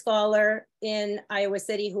Hebrew scholar in Iowa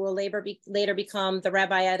City, who will later become the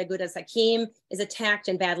rabbi at Agudas Hakim, is attacked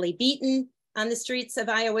and badly beaten on the streets of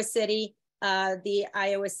Iowa City. The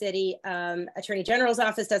Iowa City Attorney General's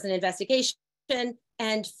office does an investigation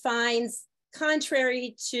and finds,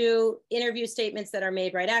 contrary to interview statements that are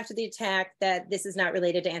made right after the attack, that this is not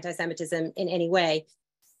related to anti-Semitism in any way.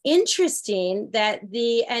 Interesting that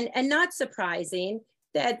and not surprising,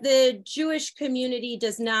 that the Jewish community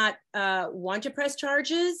does not want to press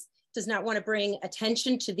charges, does not want to bring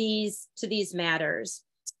attention to these matters.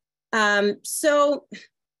 So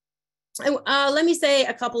let me say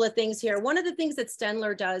a couple of things here. One of the things that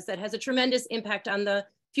Stendler does that has a tremendous impact on the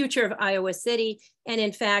future of Iowa City, and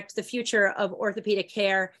in fact, the future of orthopedic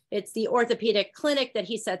care, it's the orthopedic clinic that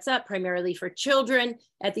he sets up primarily for children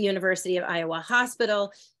at the University of Iowa Hospital,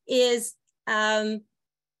 is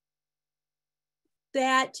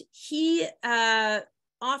that he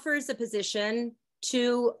offers a position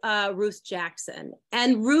to Ruth Jackson.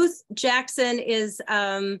 And Ruth Jackson is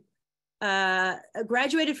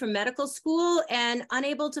graduated from medical school and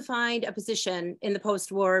unable to find a position in the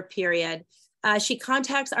post-war period. She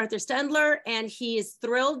contacts Arthur Stendler, and he is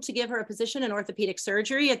thrilled to give her a position in orthopedic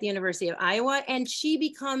surgery at the University of Iowa. And she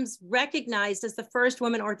becomes recognized as the first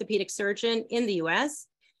woman orthopedic surgeon in the US.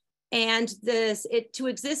 And to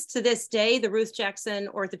exist to this day, the Ruth Jackson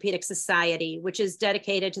Orthopedic Society, which is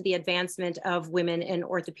dedicated to the advancement of women in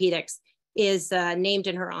orthopedics, is named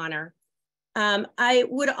in her honor. I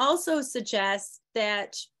would also suggest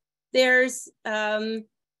that there's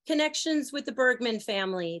connections with the Bergman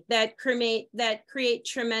family that create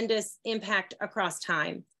tremendous impact across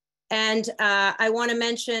time. And I want to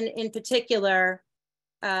mention in particular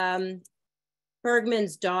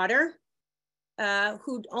Bergman's daughter,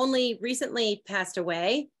 who only recently passed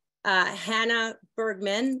away, Hannah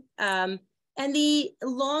Bergman, and the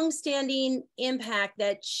longstanding impact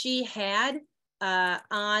that she had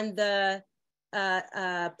on the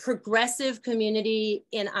progressive community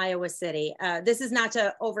in Iowa City. This is not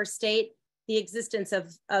to overstate the existence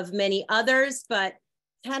of many others, but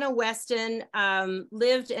Hannah Weston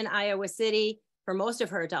lived in Iowa City for most of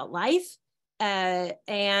her adult life,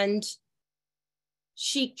 and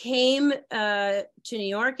she came to New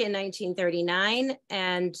York in 1939,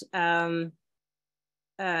 and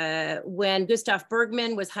when Gustav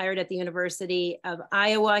Bergman was hired at the University of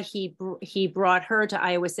Iowa, he brought her to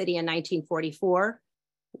Iowa City in 1944,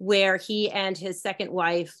 where he and his second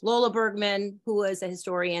wife, Lola Bergman, who was a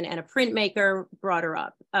historian and a printmaker, brought her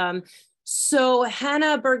up. So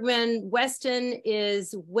Hannah Bergman Weston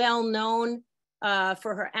is well known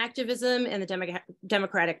for her activism in the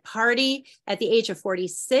Democratic Party. At the age of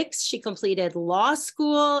 46, she completed law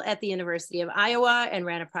school at the University of Iowa and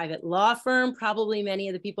ran a private law firm. Probably many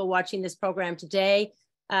of the people watching this program today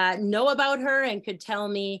know about her and could tell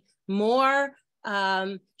me more.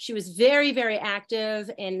 She was very, very active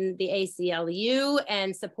in the ACLU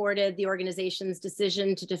and supported the organization's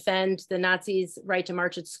decision to defend the Nazis' right to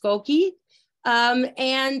march at Skokie,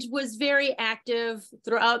 and was very active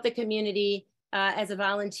throughout the community as a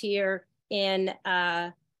volunteer in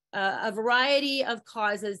a variety of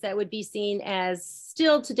causes that would be seen as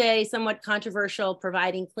still today somewhat controversial,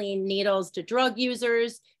 providing clean needles to drug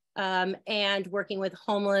users and working with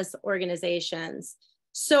homeless organizations.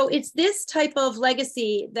 So it's this type of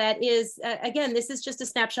legacy that is, again, this is just a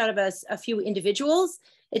snapshot of a few individuals.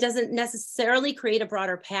 It doesn't necessarily create a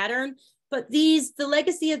broader pattern, but the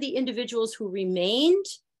legacy of the individuals who remained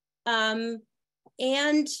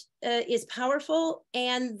is powerful,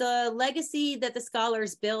 and the legacy that the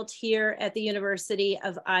scholars built here at the University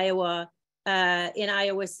of Iowa in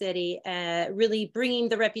Iowa City, really bringing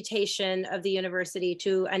the reputation of the university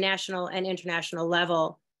to a national and international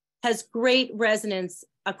level, has great resonance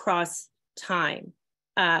across time.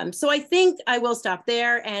 So I think I will stop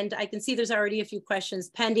there, and I can see there's already a few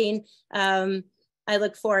questions pending. I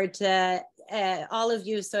look forward to all of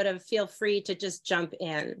you sort of feel free to just jump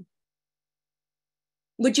in.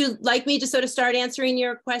 Would you like me to sort of start answering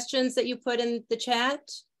your questions that you put in the chat?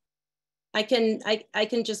 I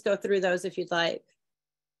can just go through those if you'd like.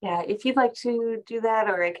 Yeah, if you'd like to do that,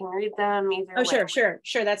 or I can read them either way.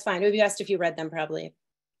 Sure, that's fine. It would be best if you read them probably.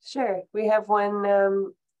 Sure, we have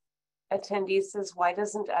one attendee says, why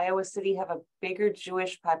doesn't Iowa City have a bigger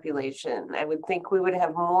Jewish population? I would think we would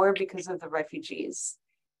have more because of the refugees.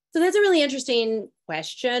 So that's a really interesting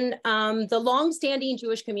question. The longstanding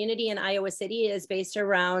Jewish community in Iowa City is based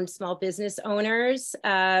around small business owners,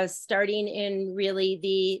 starting in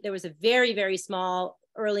really there was a very, very small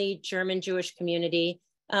early German Jewish community,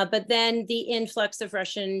 but then the influx of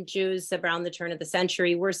Russian Jews around the turn of the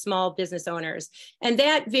century were small business owners. And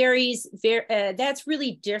that varies, that's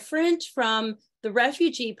really different from the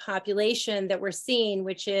refugee population that we're seeing,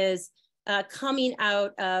 which is coming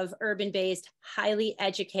out of urban-based, highly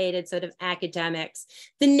educated sort of academics.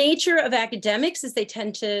 The nature of academics is they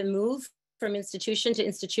tend to move from institution to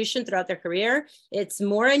institution throughout their career. It's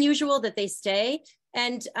more unusual that they stay.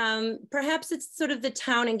 And perhaps it's sort of the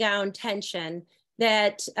town and gown tension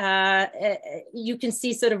that you can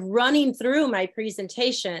see sort of running through my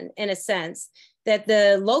presentation, in a sense, that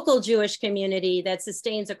the local Jewish community that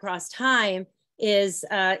sustains across time is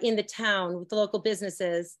in the town with the local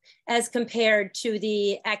businesses, as compared to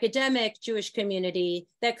the academic Jewish community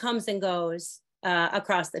that comes and goes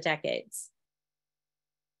across the decades.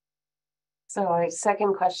 So our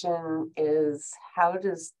second question is, how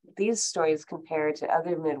does these stories compare to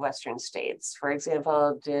other Midwestern states? For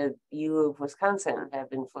example, did U of Wisconsin have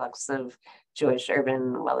influx of Jewish,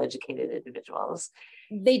 urban, well-educated individuals?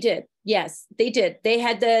 They did, yes, they did. They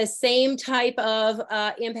had the same type of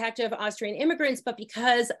impact of Austrian immigrants, but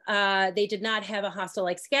because they did not have a hostel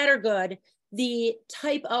like Scattergood, the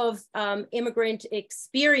type of immigrant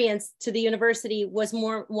experience to the university was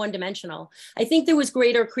more one-dimensional. I think there was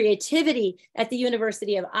greater creativity at the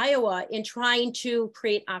University of Iowa in trying to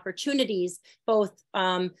create opportunities, both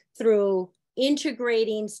through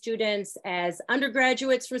integrating students as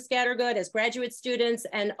undergraduates from Scattergood, as graduate students,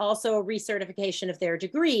 and also recertification of their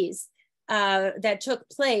degrees that took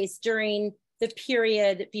place during the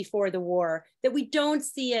period before the war that we don't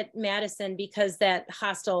see at Madison because that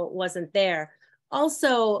hostel wasn't there.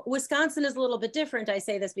 Also, Wisconsin is a little bit different. I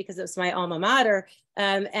say this because it's my alma mater,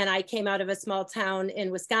 and I came out of a small town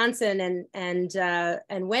in Wisconsin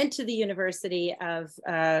and went to the University of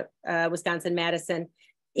Wisconsin-Madison,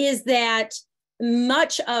 is that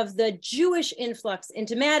much of the Jewish influx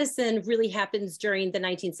into Madison really happens during the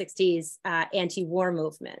 1960s anti-war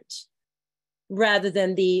movement, rather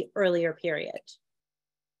than the earlier period.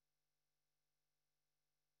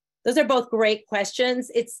 Those are both great questions.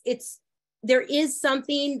 There is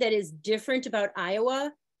something that is different about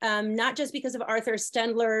Iowa, not just because of Arthur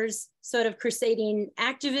Stendler's sort of crusading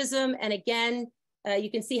activism. And again, you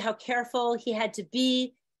can see how careful he had to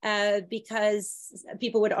be because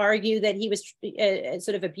people would argue that he was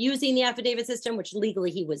sort of abusing the affidavit system, which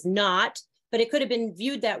legally he was not, but it could have been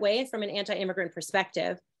viewed that way from an anti-immigrant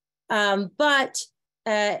perspective. But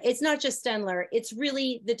it's not just Stendler, it's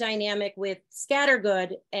really the dynamic with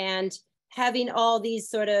Scattergood and having all these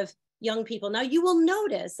sort of young people. Now you will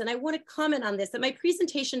notice, and I want to comment on this, that my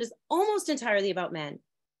presentation is almost entirely about men.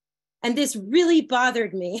 And this really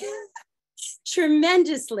bothered me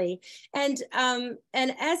tremendously. And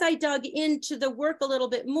as I dug into the work a little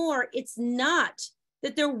bit more, it's not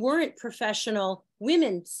that there weren't professional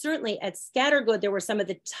women. Certainly at Scattergood, there were some of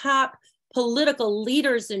the top political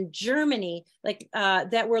leaders in Germany, like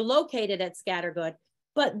that were located at Scattergood.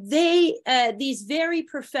 But these very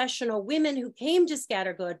professional women who came to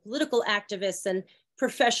Scattergood, political activists and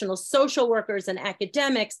professional social workers and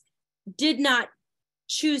academics, did not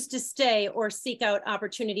choose to stay or seek out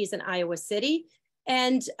opportunities in Iowa City.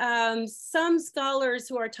 And some scholars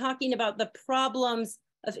who are talking about the problems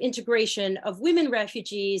of integration of women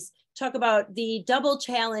refugees talk about the double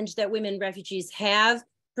challenge that women refugees have,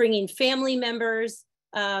 bringing family members,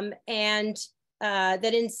 and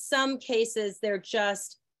that in some cases, they're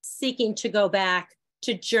just seeking to go back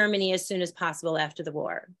to Germany as soon as possible after the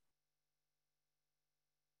war.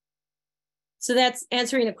 So that's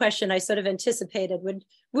answering a question I sort of anticipated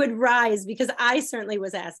would rise, because I certainly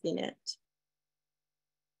was asking it.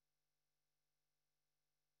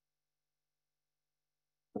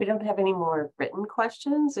 We don't have any more written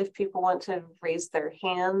questions. If people want to raise their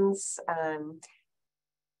hands,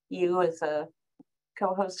 you as a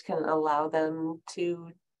co-host can allow them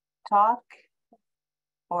to talk,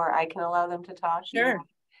 or I can allow them to talk. Sure,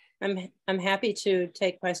 I'm happy to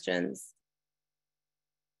take questions.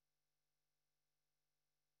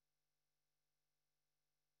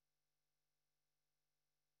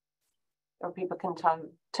 Or people can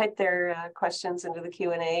type their questions into the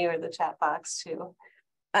Q&A or the chat box too.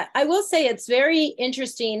 I will say it's very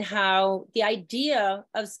interesting how the idea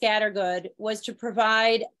of Scattergood was to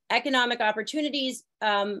provide economic opportunities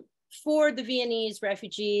for the Viennese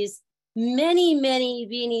refugees. Many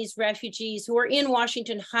Viennese refugees who were in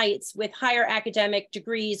Washington Heights with higher academic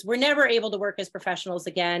degrees were never able to work as professionals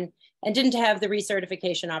again and didn't have the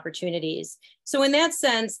recertification opportunities. So in that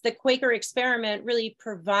sense, the Quaker experiment really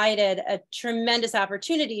provided a tremendous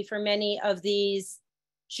opportunity for many of these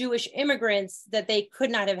Jewish immigrants that they could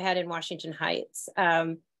not have had in Washington Heights.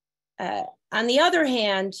 On the other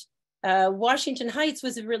hand, Washington Heights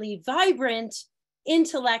was a really vibrant,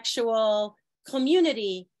 intellectual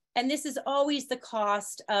community. And this is always the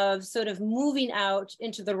cost of sort of moving out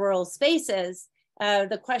into the rural spaces.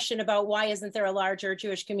 The question about why isn't there a larger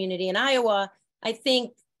Jewish community in Iowa? I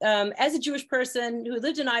think as a Jewish person who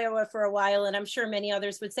lived in Iowa for a while, and I'm sure many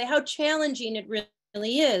others would say how challenging it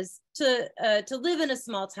really is to live in a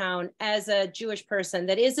small town as a Jewish person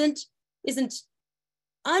that isn't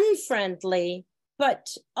unfriendly,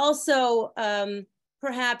 but also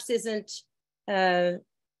perhaps isn't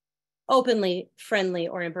openly friendly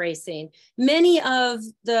or embracing. Many of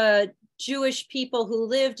the Jewish people who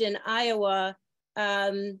lived in Iowa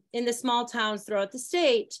in the small towns throughout the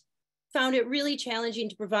state found it really challenging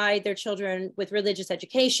to provide their children with religious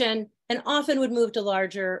education and often would move to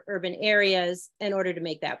larger urban areas in order to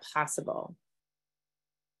make that possible.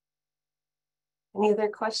 Any other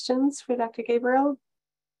questions for Dr. Gabriel?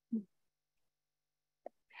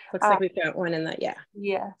 Looks like we've got one in the, yeah.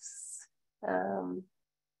 Yes.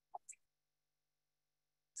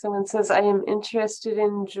 Someone says, I am interested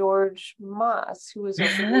in George Moss, who was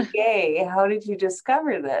openly gay. How did you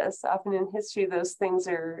discover this? Often in history, those things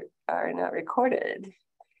are not recorded.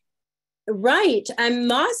 Right.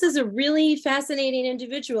 Moss is a really fascinating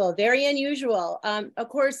individual, very unusual. Of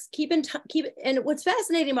course, and what's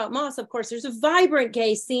fascinating about Moss, of course, there's a vibrant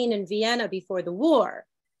gay scene in Vienna before the war.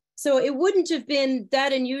 So it wouldn't have been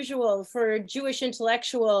that unusual for Jewish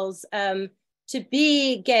intellectuals to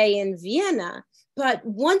be gay in Vienna. But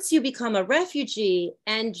once you become a refugee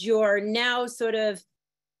and you're now sort of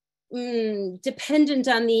dependent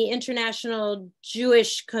on the international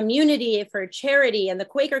Jewish community for charity and the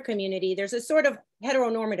Quaker community, there's a sort of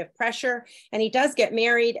heteronormative pressure, and he does get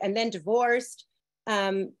married and then divorced.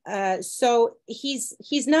 So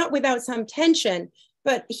he's not without some tension,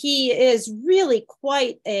 but he is really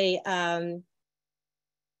quite a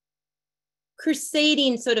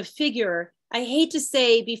crusading sort of figure. I hate to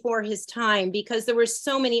say before his time, because there were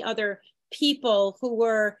so many other people who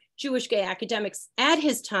were Jewish gay academics at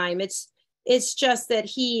his time. It's just that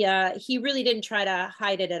he really didn't try to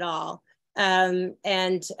hide it at all.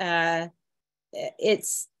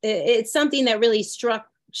 It's something that really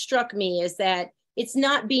struck me, is that it's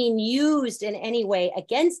not being used in any way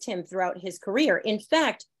against him throughout his career. In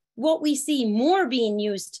fact, what we see more being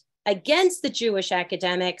used against the Jewish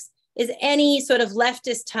academics is any sort of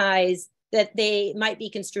leftist ties that they might be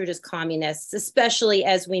construed as communists, especially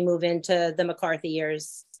as we move into the McCarthy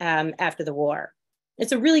years after the war.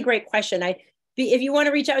 It's a really great question. If you want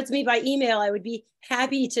to reach out to me by email, I would be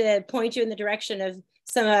happy to point you in the direction of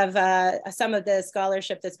some of the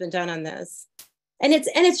scholarship that's been done on this. And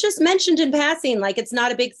it's just mentioned in passing, like it's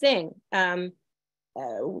not a big thing,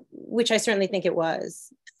 which I certainly think it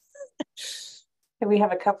was. And we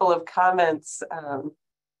have a couple of comments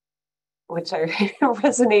which are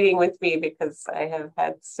resonating with me because I have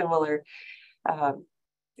had similar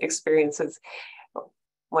experiences.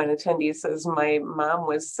 One attendee says, my mom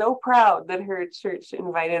was so proud that her church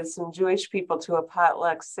invited some Jewish people to a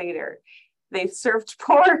potluck Seder. They served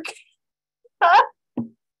pork.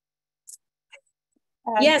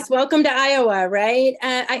 Yes, welcome to Iowa, right?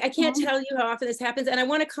 I can't Mhm. tell you how often this happens. And I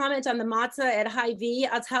want to comment on the matzah at Hy-Vee.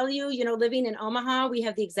 I'll tell you, living in Omaha, we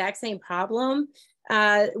have the exact same problem.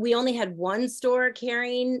 We only had one store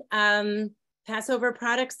carrying Passover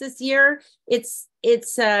products this year. It's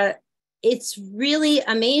really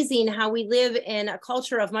amazing how we live in a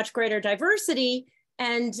culture of much greater diversity,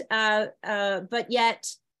 and but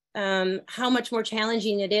yet how much more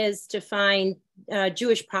challenging it is to find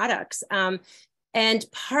Jewish products. And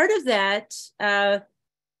part of that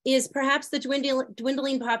is perhaps the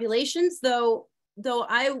dwindling populations, though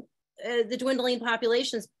the dwindling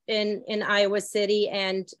populations in Iowa City,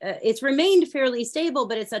 and it's remained fairly stable,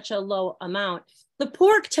 but it's such a low amount. The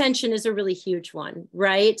pork tension is a really huge one,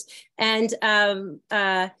 right? And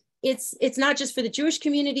it's not just for the Jewish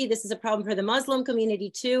community. This is a problem for the Muslim community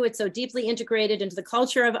too. It's so deeply integrated into the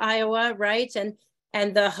culture of Iowa, right?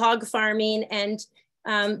 And the hog farming, and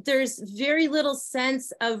there's very little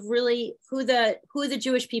sense of really who the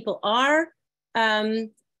Jewish people are. As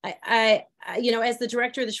the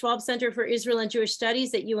director of the Schwab Center for Israel and Jewish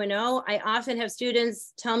Studies at UNO, I often have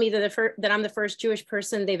students tell me that I'm the first Jewish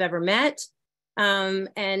person they've ever met. And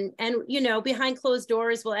behind closed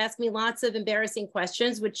doors will ask me lots of embarrassing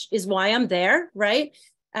questions, which is why I'm there, right?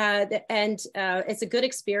 It's a good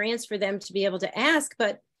experience for them to be able to ask.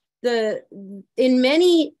 But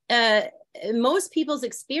most people's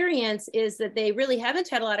experience is that they really haven't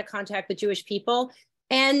had a lot of contact with Jewish people.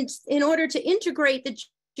 And in order to integrate, the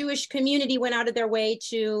Jewish community went out of their way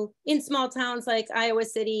to, in small towns like Iowa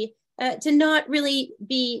City, to not really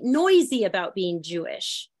be noisy about being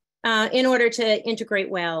Jewish in order to integrate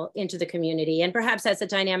well into the community. And perhaps that's a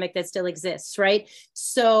dynamic that still exists, right?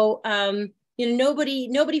 So,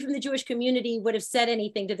 nobody from the Jewish community would have said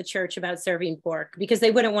anything to the church about serving pork because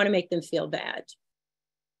they wouldn't want to make them feel bad.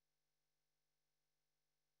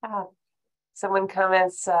 Someone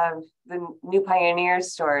comments, the New Pioneer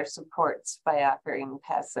store supports by offering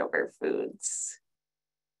Passover foods.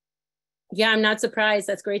 Yeah, I'm not surprised.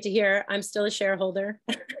 That's great to hear. I'm still a shareholder.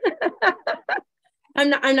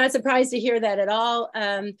 I'm not surprised to hear that at all.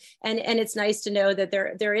 And it's nice to know that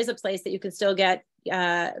there is a place that you can still get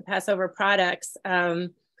Passover products.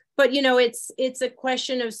 But it's a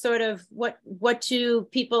question of sort of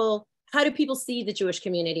how do people see the Jewish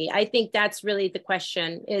community? I think that's really the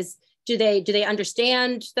question is, do they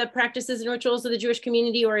understand the practices and rituals of the Jewish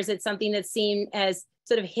community, or is it something that's seen as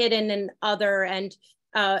sort of hidden and other? And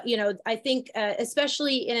I think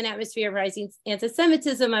especially in an atmosphere of rising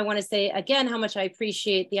anti-Semitism, I want to say again how much I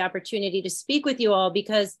appreciate the opportunity to speak with you all,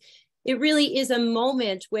 because it really is a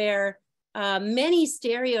moment where many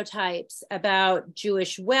stereotypes about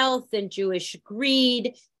Jewish wealth and Jewish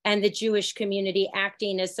greed and the Jewish community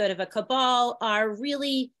acting as sort of a cabal are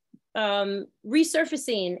really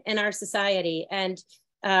resurfacing in our society. And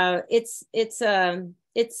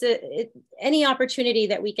any opportunity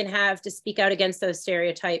that we can have to speak out against those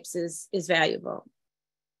stereotypes is valuable.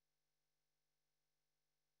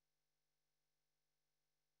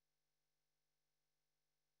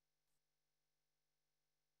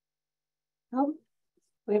 Well,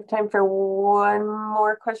 we have time for one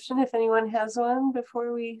more question if anyone has one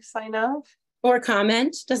before we sign off. Or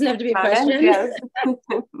comment. Doesn't have to be a question. Yes.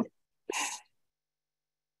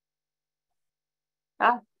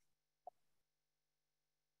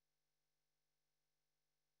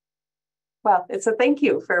 Well, it's a thank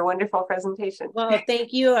you for a wonderful presentation. Well,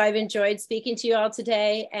 thank you. I've enjoyed speaking to you all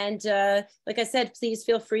today. And like I said, please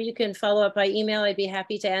feel free. You can follow up by email. I'd be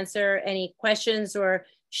happy to answer any questions or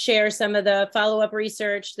share some of the follow-up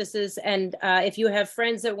research. If you have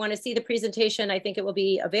friends that want to see the presentation, I think it will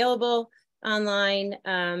be available online.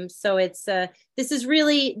 This is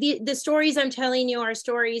really, the stories I'm telling you are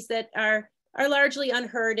stories that are largely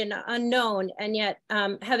unheard and unknown, and yet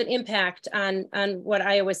have an impact on what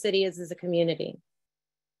Iowa City is as a community.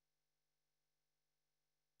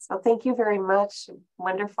 So thank you very much.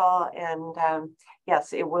 Wonderful. And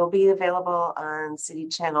yes, it will be available on City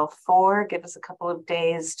Channel 4. Give us a couple of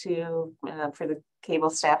days for the cable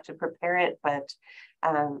staff to prepare it. But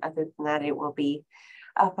other than that, it will be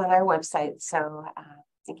up on our website. So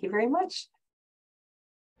thank you very much.